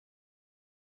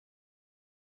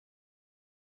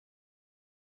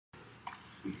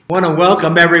I want to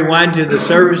welcome everyone to the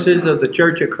services of the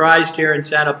Church of Christ here in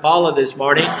Santa Paula this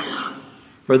morning.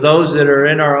 For those that are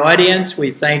in our audience,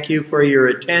 we thank you for your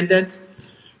attendance.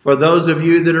 For those of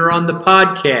you that are on the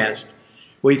podcast,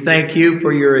 we thank you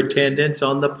for your attendance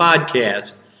on the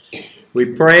podcast. We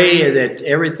pray that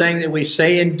everything that we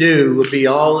say and do will be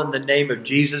all in the name of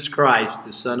Jesus Christ,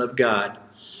 the Son of God.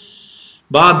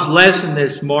 Bob's lesson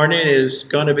this morning is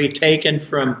going to be taken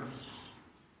from...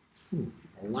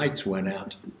 The lights went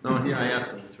out. No, yeah, I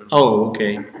asked him. Oh,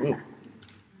 okay.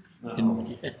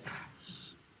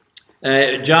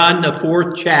 John, the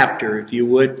 4th chapter, if you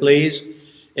would, please,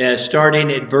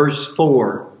 starting at verse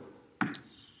 4.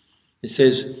 It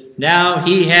says, "Now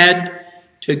he had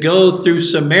to go through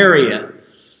Samaria,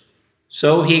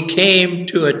 so he came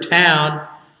to a town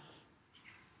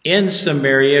in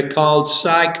Samaria called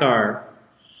Sychar,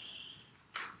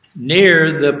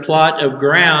 near the plot of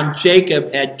ground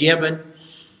Jacob had given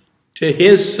to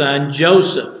his son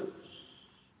Joseph.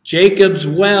 Jacob's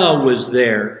well was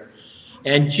there,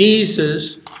 and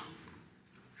Jesus,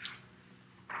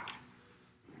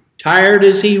 tired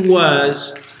as he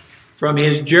was from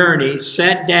his journey,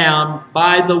 sat down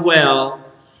by the well.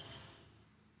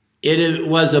 It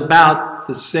was about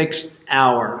the 6th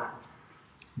hour."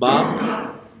 Bob?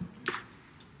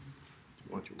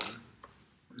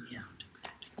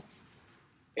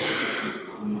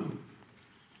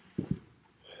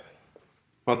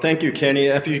 Well, thank you, Kenny.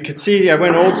 If you could see, I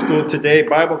went old school today,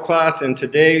 Bible class, and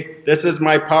today, this is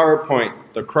my PowerPoint.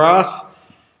 The cross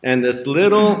and this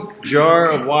little jar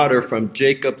of water from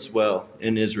Jacob's well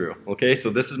in Israel. Okay, so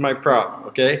this is my prop,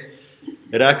 okay?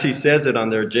 It actually says it on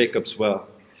there, Jacob's well.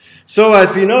 So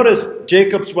if you notice,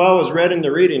 Jacob's well was read in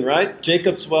the reading, right?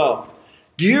 Jacob's well.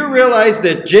 Do you realize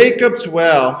that Jacob's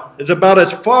well is about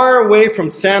as far away from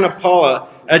Santa Paula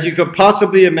as you could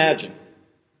possibly imagine?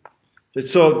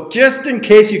 So just in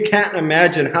case you can't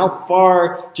imagine how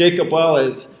far Jacob Well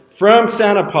is from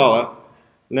Santa Paula,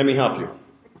 let me help you.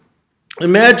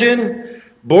 Imagine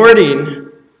boarding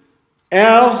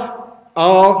El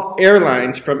Al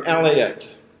Airlines from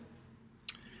LAX.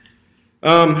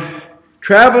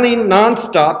 Traveling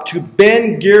nonstop to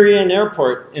Ben Gurion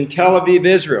Airport in Tel Aviv,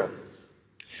 Israel.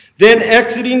 Then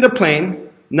exiting the plane,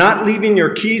 not leaving your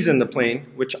keys in the plane,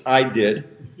 which I did.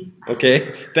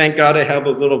 Okay, thank God I have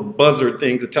those little buzzard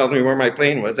things that tells me where my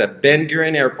plane was at Ben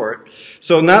Gurion Airport.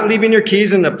 So not leaving your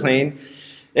keys in the plane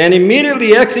and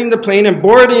immediately exiting the plane and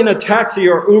boarding a taxi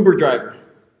or Uber driver.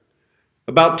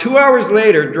 About 2 hours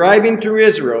later, driving through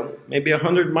Israel, maybe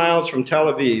 100 miles from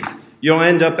Tel Aviv, you'll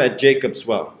end up at Jacob's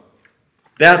Well.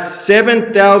 That's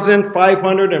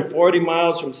 7,540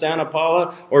 miles from Santa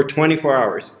Paula, or 24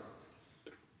 hours.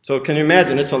 So can you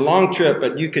imagine? It's a long trip,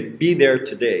 but you could be there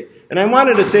today. And I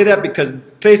wanted to say that because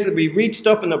places we read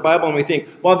stuff in the Bible and we think,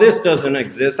 well, this doesn't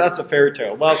exist. That's a fairy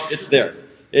tale. Well, it's there.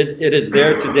 It is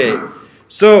there today.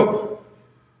 So,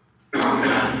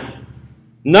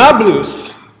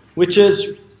 Nablus, which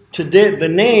is today the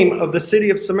name of the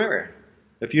city of Samaria.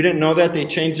 If you didn't know that, they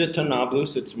changed it to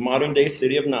Nablus. It's modern-day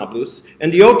city of Nablus. In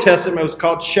the Old Testament, it was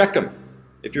called Shechem.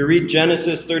 If you read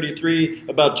Genesis 33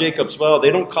 about Jacob's well, they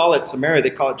don't call it Samaria,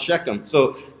 they call it Shechem.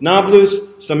 So Nablus,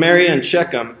 Samaria, and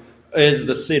Shechem is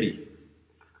the city.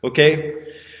 Okay?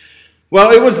 Well,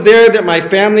 it was there that my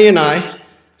family and I,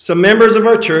 some members of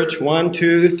our church, 1,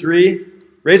 2, 3,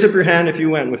 raise up your hand if you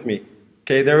went with me.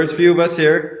 Okay, there was a few of us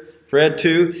here. Fred,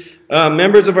 too.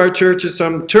 Members of our church and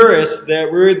some tourists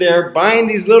that were there buying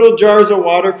these little jars of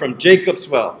water from Jacob's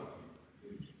well.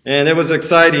 And it was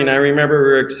exciting. I remember we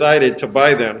were excited to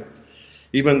buy them,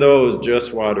 even though it was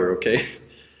just water, okay?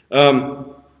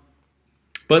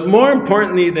 But more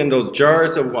importantly than those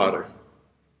jars of water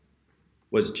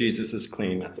was Jesus'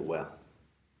 claim at the well.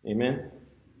 Amen?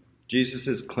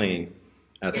 Jesus' claim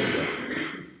at the well.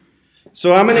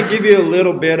 So I'm going to give you a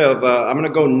little bit of, I'm going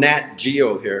to go Nat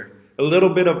Geo here, a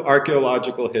little bit of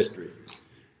archaeological history.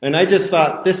 And I just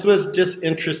thought this was just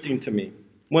interesting to me.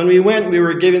 When we went, we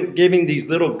were giving these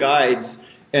little guides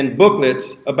and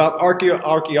booklets about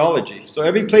archaeology. So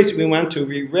every place we went to,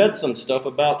 we read some stuff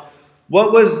about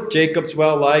what was Jacob's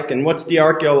well like and what's the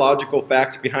archaeological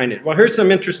facts behind it. Well, here's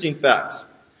some interesting facts.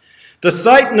 The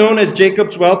site known as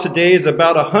Jacob's Well today is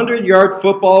about a 100-yard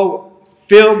football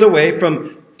field away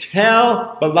from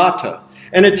Tel Balata.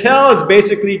 And a tell is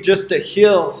basically just a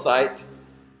hill site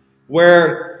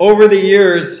where over the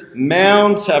years,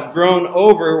 mounds have grown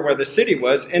over where the city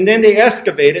was, and then they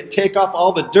excavate it, take off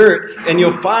all the dirt, and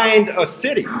you'll find a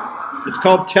city. It's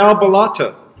called Tel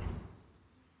Balata.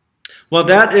 Well,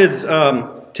 that is,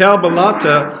 Tel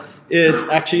Balata is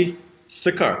actually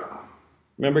Sychar.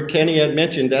 Remember Kenny had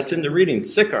mentioned that's in the reading,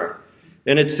 Sychar.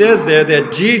 And it says there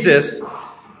that Jesus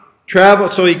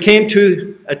traveled, so he came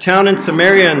to a town in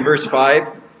Samaria in verse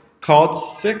 5 called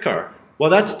Sychar. Well,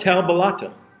 that's Tel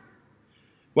Balata.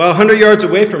 Well, 100 yards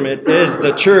away from it is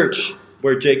the church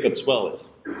where Jacob's well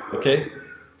is. Okay?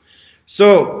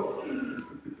 So,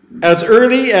 as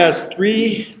early as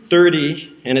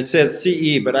 330, and it says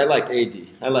CE, but I like AD.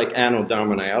 I like Anno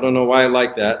Domini. I don't know why I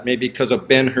like that. Maybe because of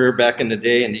Ben-Hur back in the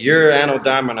day. And the year Anno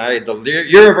Domini, the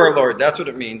year of our Lord, that's what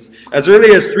it means. As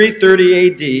early as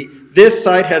 330 AD, this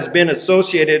site has been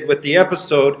associated with the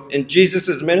episode in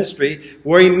Jesus' ministry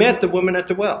where he met the woman at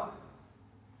the well.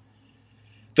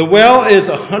 The well is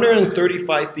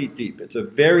 135 feet deep. It's a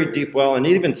very deep well, and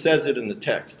it even says it in the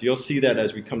text. You'll see that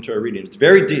as we come to our reading. It's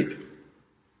very deep.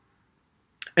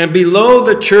 And below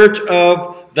the church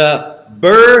of the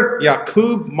Ber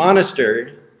Yaqub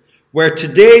Monastery, where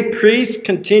today priests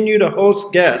continue to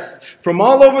host guests from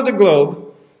all over the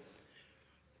globe,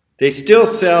 they still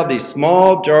sell these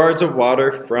small jars of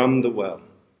water from the well.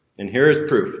 And here is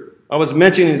proof. I was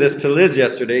mentioning this to Liz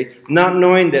yesterday, not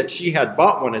knowing that she had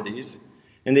bought one of these.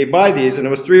 And they buy these, and it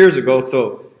was 3 years ago,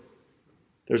 so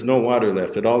there's no water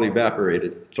left. It all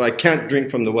evaporated. So I can't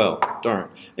drink from the well. Darn.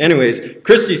 Anyways,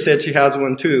 Christy said she has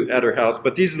one too at her house,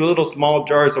 but these are little small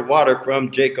jars of water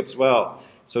from Jacob's well.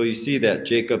 So you see that,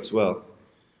 Jacob's well.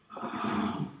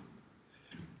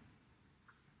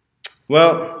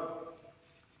 Well,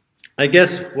 I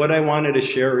guess what I wanted to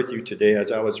share with you today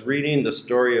as I was reading the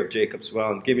story of Jacob's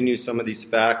well and giving you some of these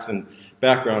facts and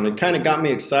background, it kind of got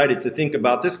me excited to think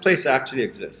about this place actually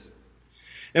exists.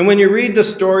 And when you read the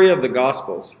story of the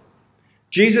Gospels,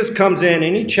 Jesus comes in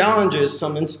and he challenges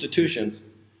some institutions.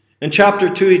 In chapter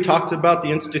 2, he talks about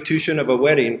the institution of a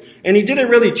wedding. And he didn't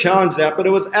really challenge that, but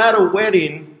it was at a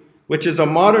wedding, which is a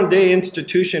modern day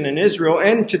institution in Israel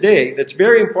and today, that's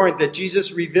very important, that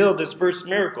Jesus revealed his first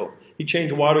miracle. He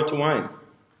changed water to wine.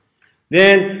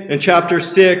 Then in chapter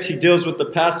 6, he deals with the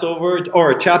Passover,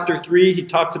 or chapter 3, he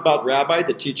talks about Rabbi,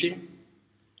 the teaching.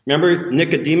 Remember,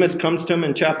 Nicodemus comes to him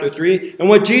in chapter 3. And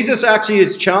what Jesus actually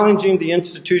is challenging the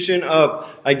institution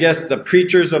of, I guess, the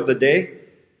preachers of the day.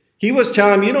 He was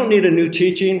telling them, you don't need a new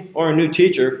teaching or a new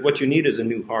teacher. What you need is a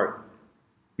new heart.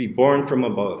 Be born from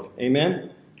above.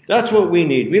 Amen? That's what we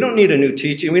need. We don't need a new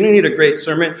teaching. We don't need a great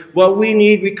sermon. What we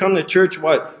need, we come to church,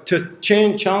 what? To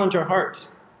challenge our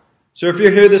hearts. So if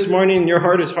you're here this morning and your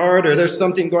heart is hard or there's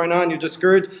something going on, you're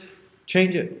discouraged,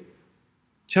 change it.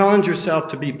 Challenge yourself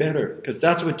to be better, because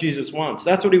that's what Jesus wants.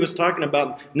 That's what he was talking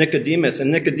about Nicodemus.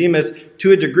 And Nicodemus,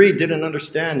 to a degree, didn't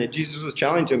understand that Jesus was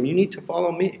challenging him. You need to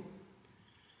follow me.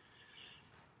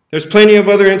 There's plenty of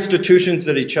other institutions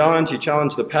that he challenged. He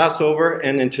challenged the Passover.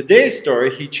 And in today's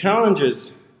story, he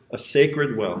challenges a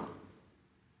sacred well.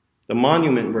 The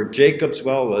monument where Jacob's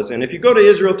well was. And if you go to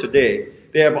Israel today,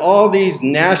 they have all these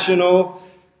national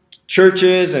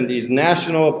churches and these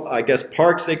national, I guess,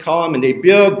 parks they call them, and they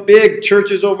build big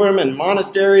churches over them and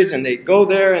monasteries, and they go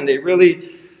there and they really,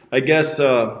 I guess,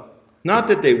 not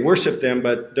that they worship them,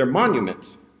 but they're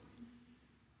monuments.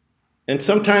 And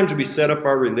sometimes we set up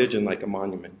our religion like a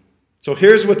monument. So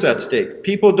here's what's at stake.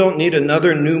 People don't need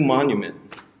another new monument.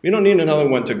 We don't need another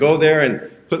one to go there and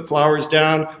put flowers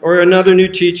down, or another new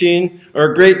teaching,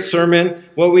 or a great sermon.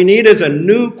 What we need is a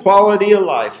new quality of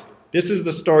life. This is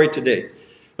the story today.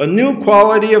 A new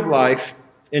quality of life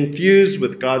infused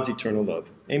with God's eternal love.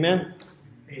 Amen?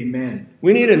 Amen.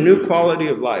 We need a new quality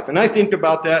of life. And I think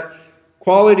about that.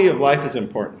 Quality of life is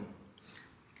important.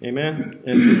 Amen?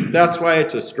 And that's why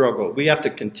it's a struggle. We have to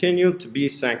continue to be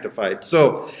sanctified.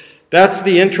 So that's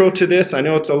the intro to this. I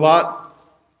know it's a lot.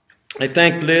 I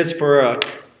thank Liz for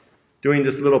doing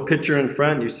this little picture in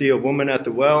front. You see a woman at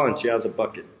the well, and she has a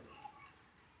bucket.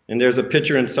 And there's a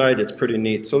picture inside. It's pretty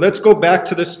neat. So let's go back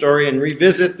to the story and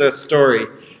revisit the story.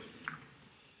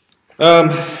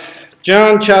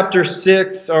 John chapter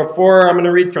 6 or 4, I'm going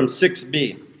to read from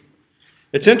 6b.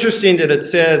 It's interesting that it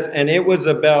says, and it was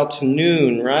about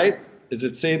noon, right? Does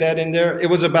it say that in there? It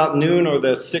was about noon, or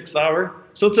the 6th hour.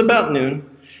 So it's about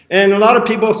noon. And a lot of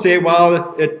people say,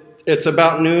 well, it's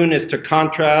about noon is to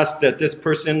contrast that this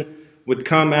person would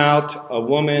come out, a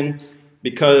woman,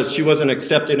 because she wasn't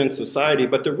accepted in society.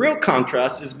 But the real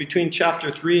contrast is between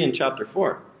chapter 3 and chapter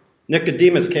 4.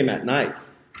 Nicodemus came at night,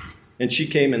 and she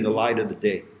came in the light of the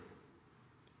day.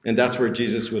 And that's where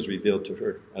Jesus was revealed to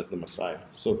her as the Messiah.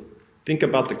 So think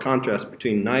about the contrast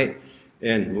between night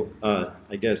and,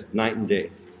 I guess, night and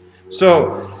day.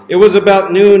 So it was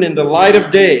about noon in the light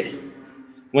of day,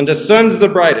 when the sun's the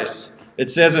brightest. It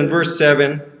says in verse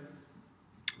 7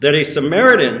 that a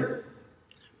Samaritan,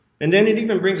 and then it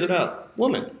even brings it up,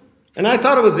 woman. And I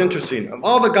thought it was interesting. Of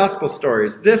all the gospel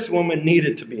stories, this woman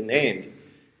needed to be named.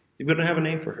 He wouldn't have a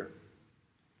name for her.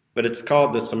 But it's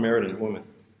called the Samaritan woman.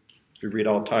 If you read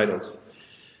all titles.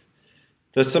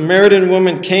 The Samaritan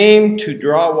woman came to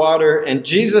draw water, and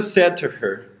Jesus said to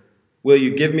her, "Will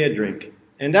you give me a drink?"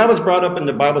 And that was brought up in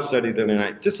the Bible study the other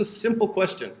night. Just a simple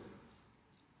question.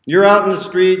 You're out in the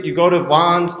street, you go to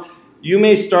Vaughn's, you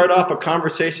may start off a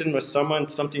conversation with someone,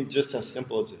 something just as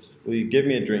simple as this. "Will you give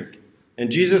me a drink?" And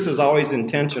Jesus is always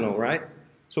intentional, right?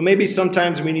 So maybe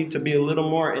sometimes we need to be a little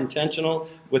more intentional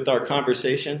with our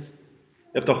conversations.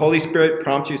 If the Holy Spirit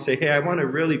prompts you, say, "Hey, I want to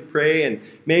really pray and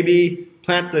maybe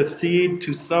plant the seed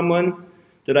to someone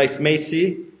that I may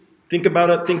see." Think about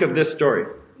it. Think of this story.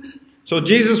 So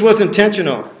Jesus was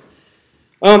intentional.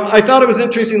 I thought it was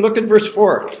interesting. Look at verse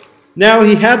 4. Now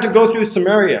he had to go through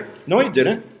Samaria. No, he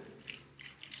didn't.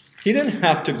 He didn't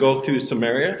have to go through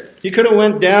Samaria. He could have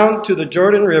went down to the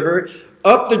Jordan River,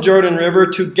 up the Jordan River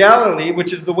to Galilee,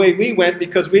 which is the way we went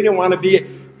because we didn't want to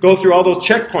go through all those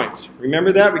checkpoints.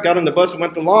 Remember that? We got on the bus and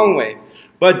went the long way.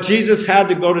 But Jesus had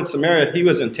to go to Samaria. He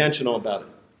was intentional about it.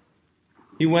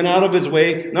 He went out of his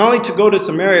way not only to go to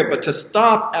Samaria, but to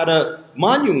stop at a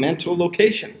monumental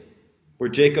location where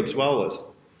Jacob's well was.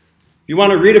 If you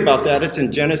want to read about that, it's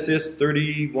in Genesis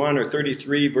 31 or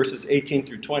 33, verses 18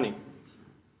 through 20.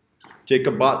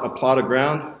 Jacob bought a plot of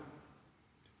ground,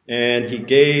 and he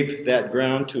gave that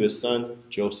ground to his son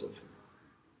Joseph.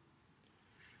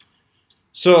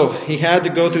 So he had to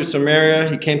go through Samaria.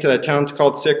 He came to that town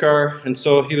called Sychar. And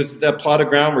so he was that plot of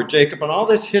ground where Jacob, and all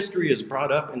this history is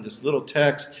brought up in this little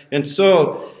text. And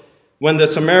so when the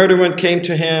Samaritan woman came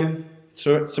to him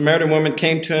to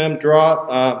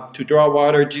draw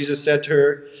water, Jesus said to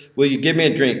her, "Will you give me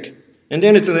a drink?" And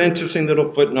then it's an interesting little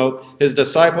footnote. His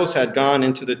disciples had gone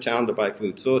into the town to buy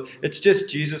food. So it's just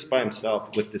Jesus by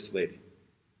himself with this lady.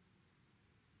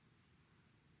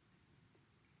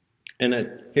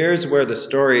 And here's where the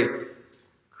story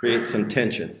creates some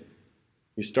tension.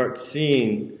 You start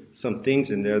seeing some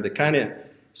things in there that kind of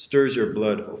stirs your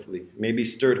blood, hopefully. Maybe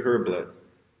stirred her blood.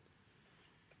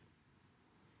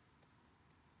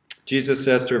 Jesus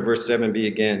says to her, verse 7b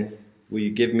again, "Will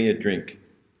you give me a drink?"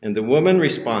 And the woman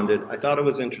responded, I thought it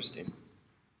was interesting.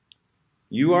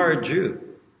 "You are a Jew."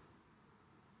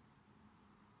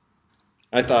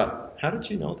 I thought, how did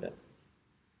you know that?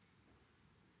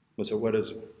 Was it what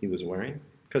he was wearing?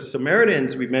 Because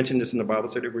Samaritans, we mentioned this in the Bible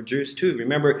study, were Jews too.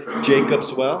 Remember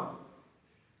Jacob's well?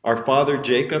 Our father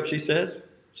Jacob, she says.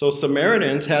 So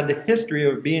Samaritans had the history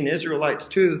of being Israelites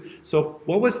too. So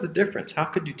what was the difference? How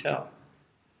could you tell?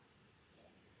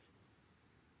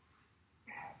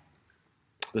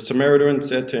 The Samaritan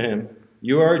said to him,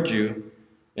 "You are a Jew,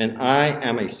 and I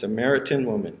am a Samaritan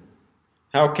woman.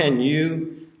 How can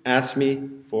you ask me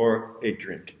for a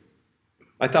drink?"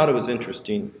 I thought it was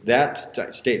interesting, that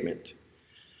statement.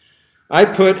 I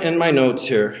put in my notes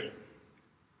here,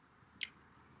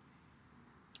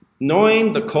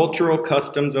 knowing the cultural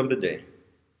customs of the day,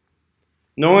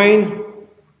 knowing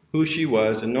who she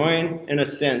was, and knowing in a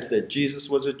sense that Jesus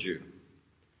was a Jew,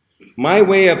 my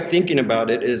way of thinking about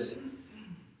it is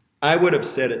I would have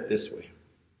said it this way.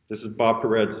 This is Bob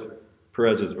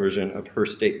Perez's version of her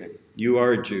statement. "You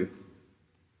are a Jew,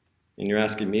 and you're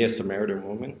asking me, a Samaritan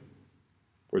woman,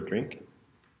 for a drink?"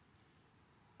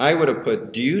 I would have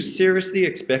put, "Do you seriously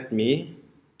expect me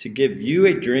to give you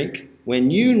a drink when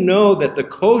you know that the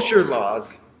kosher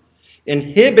laws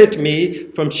inhibit me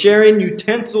from sharing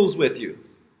utensils with you?"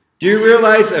 Do you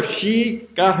realize if she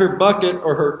got her bucket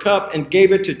or her cup and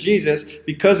gave it to Jesus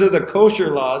because of the kosher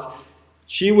laws,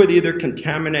 she would either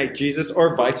contaminate Jesus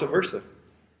or vice versa?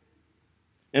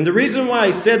 And the reason why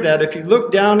I said that, if you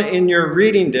look down in your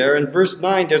reading there in verse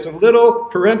 9, there's a little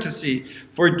parenthesis,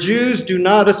 "For Jews do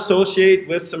not associate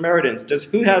with Samaritans."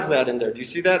 Who has that in there? Do you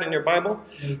see that in your Bible?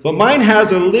 But mine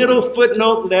has a little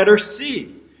footnote, letter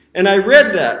C. And I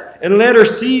read that. And letter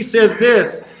C says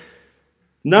this,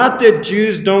 not that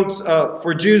Jews don't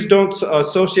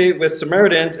associate with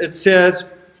Samaritans. It says,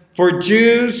 "For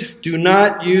Jews do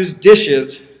not use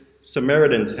dishes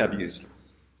Samaritans have used."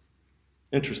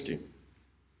 Interesting.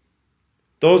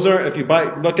 Those are, if you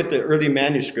look at the early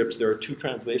manuscripts, there are two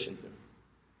translations there.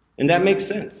 And that makes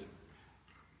sense.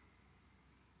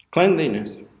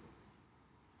 Cleanliness.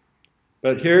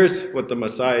 But here's what the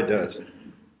Messiah does.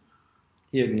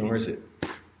 He ignores it.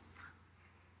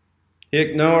 He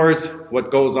ignores what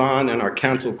goes on in our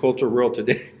cancel culture world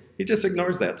today. He just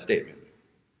ignores that statement.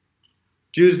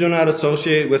 Jews do not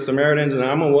associate with Samaritans, and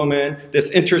I'm a woman. This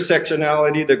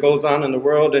intersectionality that goes on in the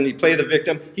world, and he played the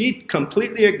victim. He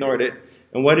completely ignored it.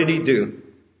 And what did he do?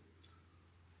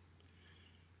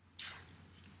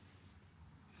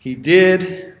 He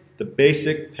did the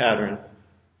basic pattern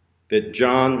that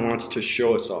John wants to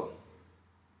show us all.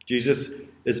 Jesus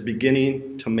is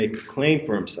beginning to make a claim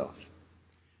for himself,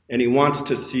 and he wants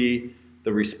to see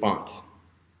the response.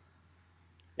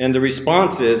 And the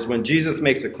response is, when Jesus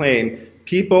makes a claim,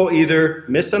 people either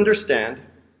misunderstand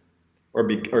or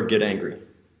get angry.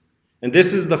 And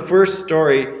this is the first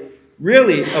story,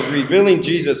 really, of revealing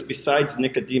Jesus besides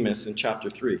Nicodemus in chapter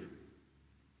 3.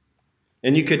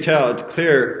 And you could tell, it's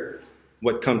clear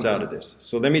what comes out of this.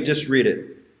 So let me just read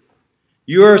it.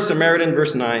 You are a Samaritan,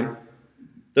 verse 9.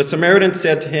 The Samaritan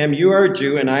said to him, you are a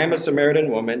Jew, and I am a Samaritan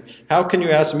woman. How can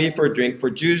you ask me for a drink? For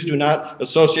Jews do not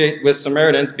associate with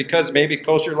Samaritans because maybe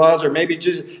kosher laws, or maybe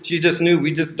she just knew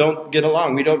we just don't get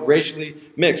along. We don't racially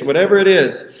mix, whatever it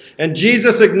is. And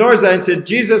Jesus ignores that and says,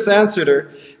 Jesus answered her.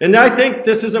 And I think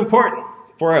this is important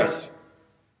for us.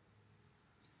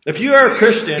 If you are a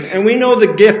Christian and we know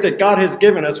the gift that God has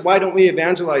given us, why don't we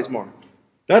evangelize more?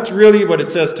 That's really what it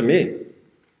says to me.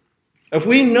 If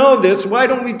we know this, why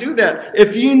don't we do that?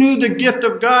 If you knew the gift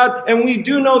of God, and we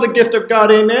do know the gift of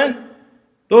God, amen?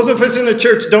 Those of us in the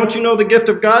church, don't you know the gift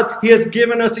of God? He has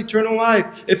given us eternal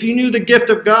life. If you knew the gift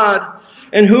of God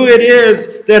and who it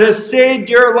is that has saved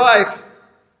your life,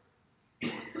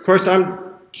 of course, I'm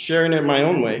sharing it my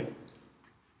own way.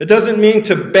 It doesn't mean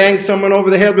to bang someone over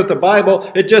the head with the Bible.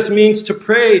 It just means to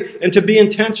pray and to be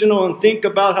intentional and think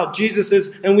about how Jesus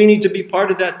is, and we need to be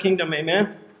part of that kingdom,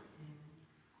 amen?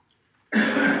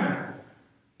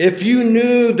 If you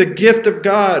knew the gift of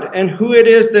God and who it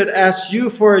is that asks you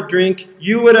for a drink,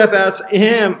 you would have asked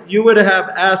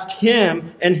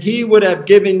him, and he would have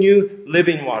given you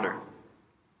living water.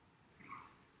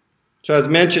 So as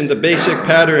mentioned, the basic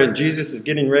pattern, Jesus is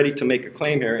getting ready to make a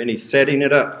claim here, and he's setting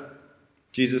it up.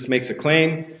 Jesus makes a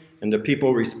claim, and the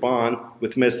people respond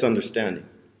with misunderstanding.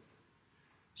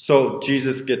 So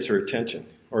Jesus gets her attention,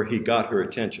 or he got her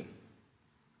attention.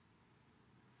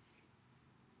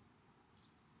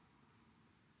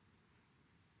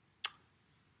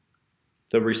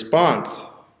 The response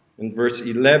in verse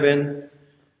 11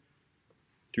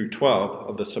 through 12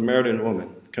 of the Samaritan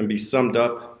woman can be summed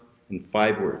up in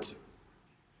 5 words.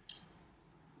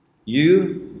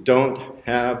 You don't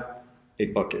have a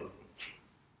bucket.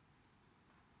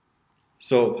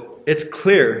 So it's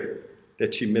clear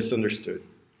that she misunderstood.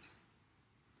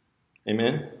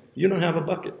 Amen? You don't have a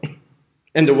bucket.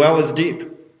 And the well is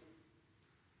deep.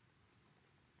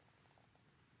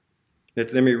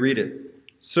 Let me read it.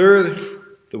 Sir,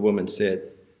 the woman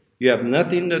said, you have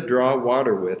nothing to draw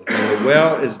water with, and the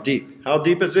well is deep. How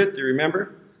deep is it? Do you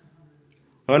remember?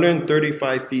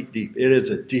 135 feet deep. It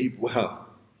is a deep well.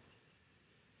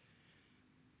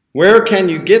 Where can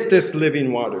you get this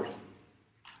living water?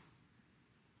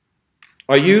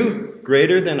 Are you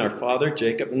greater than our father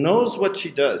Jacob? Knows what she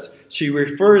does. She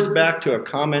refers back to a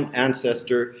common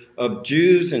ancestor of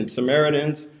Jews and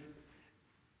Samaritans,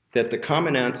 that the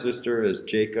common ancestor is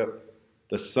Jacob,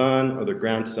 the son or the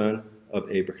grandson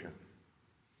of Abraham.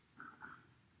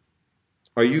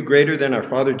 Are you greater than our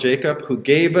father Jacob, who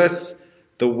gave us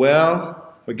the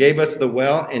well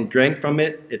and drank from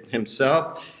it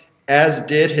himself, as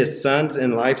did his sons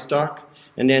and livestock?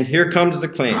 And then here comes the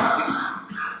claim.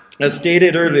 As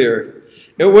stated earlier,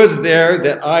 it was there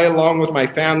that I, along with my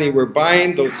family, were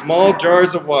buying those small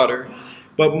jars of water.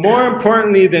 But more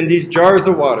importantly than these jars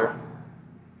of water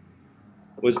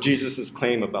was Jesus'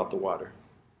 claim about the water.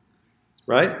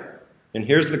 Right? And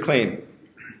here's the claim.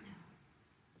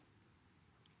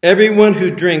 Everyone who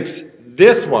drinks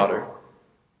this water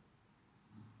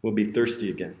will be thirsty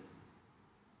again.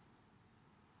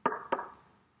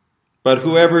 But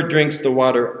whoever drinks the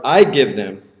water I give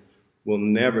them will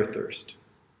never thirst.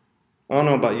 I don't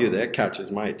know about you, that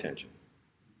catches my attention.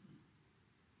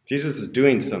 Jesus is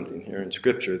doing something here in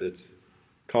Scripture that's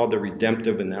called the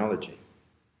redemptive analogy.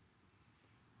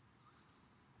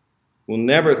 Will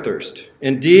never thirst.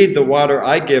 Indeed, the water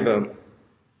I give them,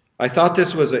 I thought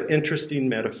this was an interesting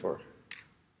metaphor.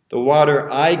 The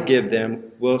water I give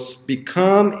them will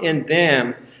become in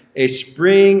them a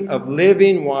spring of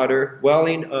living water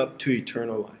welling up to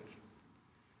eternal life.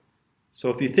 So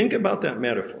if you think about that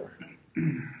metaphor,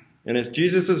 and if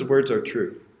Jesus' words are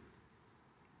true,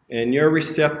 and you're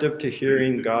receptive to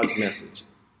hearing God's message,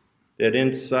 that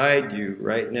inside you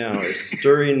right now is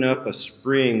stirring up a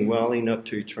spring welling up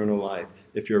to eternal life,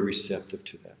 if you're receptive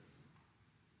to that.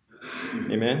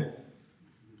 Amen?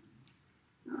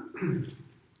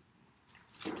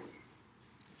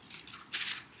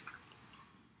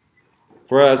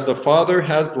 For as the Father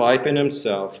has life in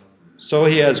himself, so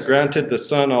he has granted the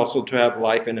Son also to have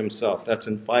life in himself. That's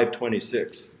in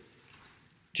 5:26.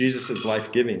 Jesus is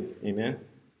life-giving. Amen?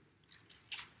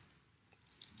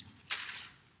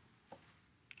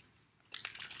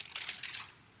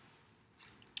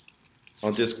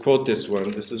 I'll just quote this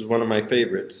one. This is one of my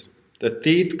favorites. The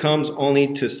thief comes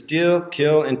only to steal,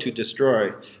 kill, and to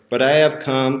destroy. But I have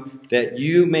come that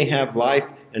you may have life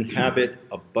and have it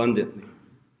abundantly.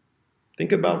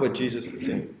 Think about what Jesus is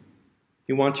saying.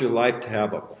 He wants your life to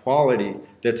have a quality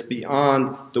that's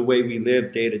beyond the way we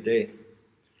live day to day.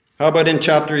 How about in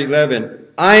chapter 11?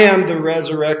 I am the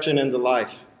resurrection and the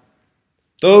life.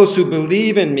 Those who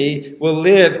believe in me will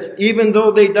live even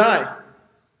though they die.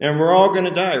 And we're all going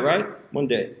to die, right? One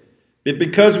day. But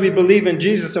because we believe in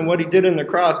Jesus and what he did on the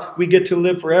cross, we get to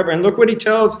live forever. And look what he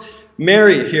tells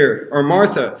Mary here, or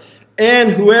Martha.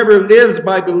 And whoever lives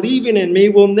by believing in me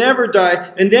will never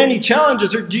die. And then he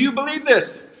challenges her, do you believe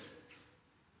this?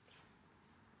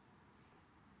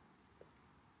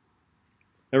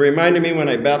 It reminded me when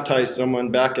I baptized someone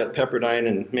back at Pepperdine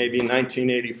in maybe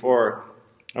 1984.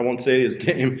 I won't say his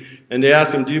name. And they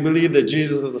asked him, do you believe that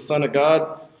Jesus is the Son of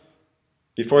God?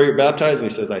 Before you're baptized? And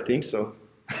he says, I think so.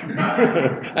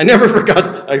 I never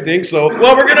forgot, I think so.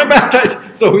 Well, we're going to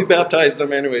baptize. So we baptized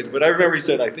them anyways. But I remember he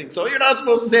said, I think so. You're not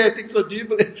supposed to say, I think so. Do you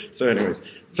believe? So anyways.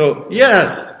 So,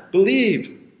 yes,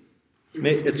 believe.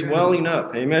 It's welling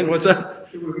up. Amen. What's that?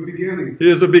 It was the beginning. It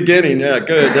was the beginning. Yeah,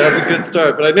 good. That was a good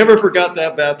start. But I never forgot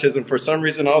that baptism. For some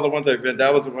reason, all the ones I've been,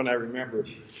 that was the one I remembered.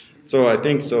 So I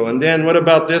think so. And then what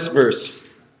about this verse?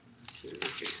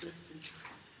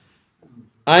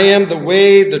 I am the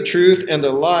way, the truth, and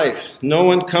the life. No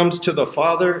one comes to the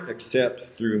Father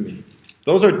except through me.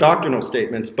 Those are doctrinal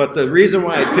statements, but the reason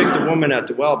why I picked the woman at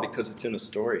the well, because it's in a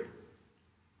story.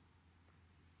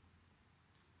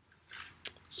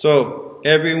 So,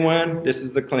 everyone, this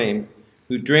is the claim,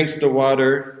 who drinks the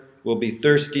water will be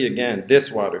thirsty again,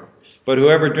 this water. But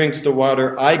whoever drinks the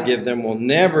water I give them will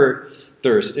never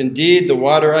thirst. Indeed, the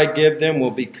water I give them will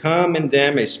become in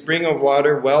them a spring of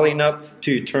water welling up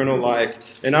to eternal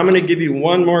life. And I'm going to give you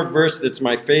one more verse that's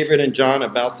my favorite in John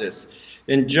about this.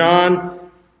 In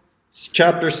John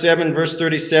chapter 7, verse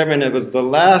 37, it was the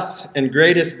last and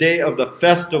greatest day of the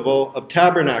festival of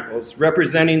tabernacles,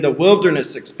 representing the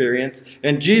wilderness experience.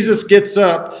 And Jesus gets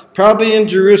up, probably in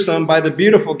Jerusalem by the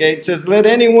beautiful gate, says, let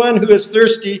anyone who is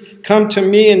thirsty come to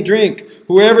me and drink.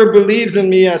 Whoever believes in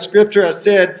me, as Scripture has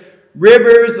said,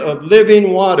 rivers of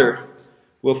living water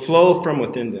will flow from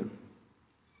within them.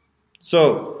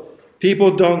 So,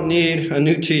 people don't need a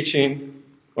new teaching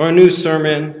or a new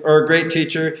sermon or a great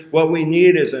teacher. What we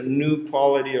need is a new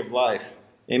quality of life.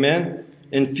 Amen?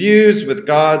 Infused with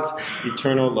God's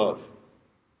eternal love.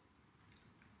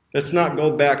 Let's not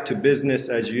go back to business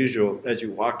as usual as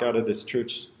you walk out of this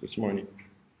church this morning.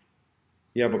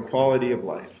 You have a quality of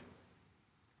life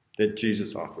that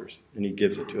Jesus offers, and he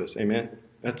gives it to us. Amen?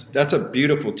 That's a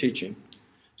beautiful teaching.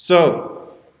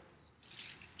 So,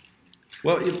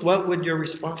 what would your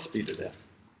response be to that?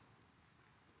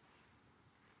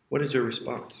 What is your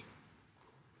response?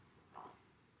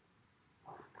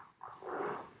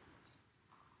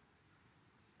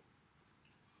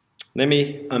 Let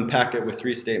me unpack it with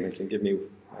 3 statements and give me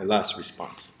my last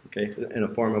response, okay, in a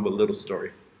form of a little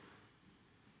story.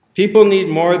 People need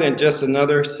more than just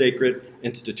another sacred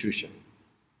institution.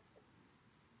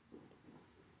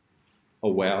 A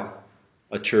well,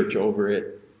 a church over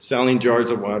it, selling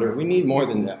jars of water. We need more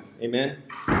than that. Amen?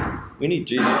 We need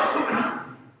Jesus.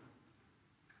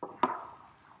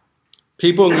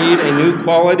 People need a new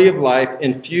quality of life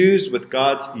infused with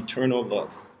God's eternal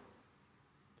love.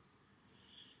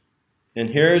 And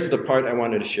here's the part I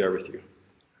wanted to share with you.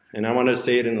 And I wanted to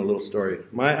say it in a little story.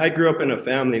 I grew up in a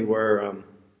family where,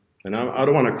 and I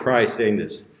don't want to cry saying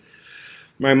this,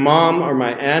 my mom or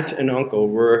my aunt and uncle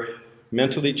were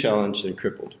mentally challenged and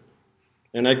crippled.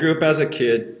 And I grew up as a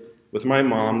kid with my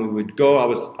mom. We would go, I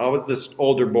was this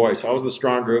older boy, so I was the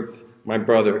stronger of my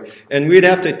brother. And we'd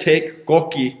have to take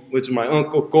Koki, which is my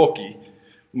uncle Koki.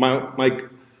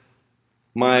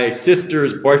 My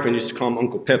sister's boyfriend used to call him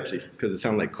Uncle Pepsi because it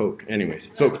sounded like Coke.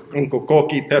 Anyways, so Uncle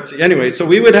Koki, Pepsi. Anyway, so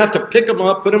we would have to pick them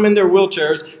up, put them in their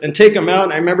wheelchairs, and take them out.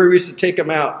 And I remember we used to take them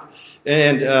out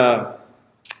and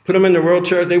put them in their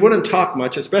wheelchairs. They wouldn't talk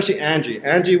much, especially Angie.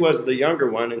 Angie was the younger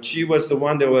one, and she was the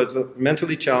one that was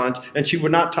mentally challenged, and she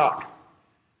would not talk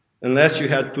unless you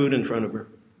had food in front of her.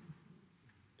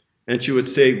 And she would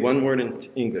say one word in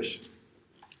English,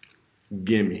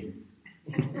 gimme.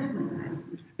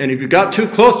 And if you got too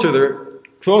close to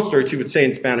her, she would say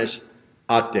in Spanish,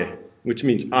 ate, which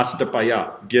means hasta pa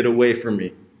allá, get away from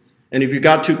me. And if you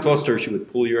got too close to her, she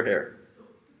would pull your hair.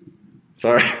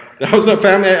 Sorry, that was a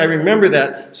family, I remember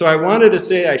that. So I wanted to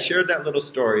say, I shared that little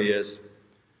story is,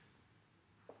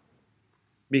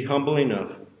 be humble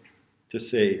enough to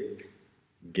say,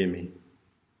 gimme.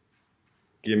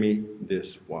 Gimme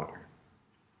this water.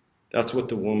 That's what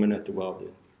the woman at the well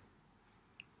did.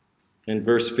 In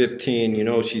verse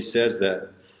 15, she says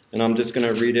that, and I'm just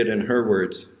going to read it in her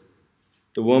words.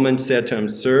 The woman said to him,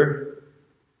 "Sir,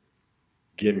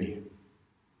 give me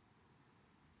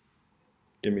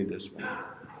this one.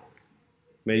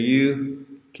 May you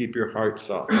keep your heart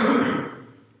soft,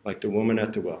 like the woman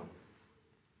at the well."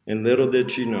 And little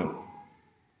did she know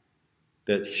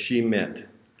that she met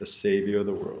the Savior of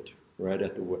the world right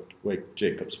at the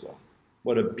Jacob's well.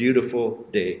 What a beautiful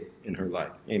day in her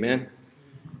life. Amen?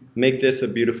 Make this a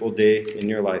beautiful day in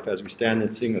your life as we stand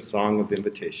and sing a song of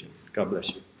invitation. God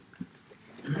bless you.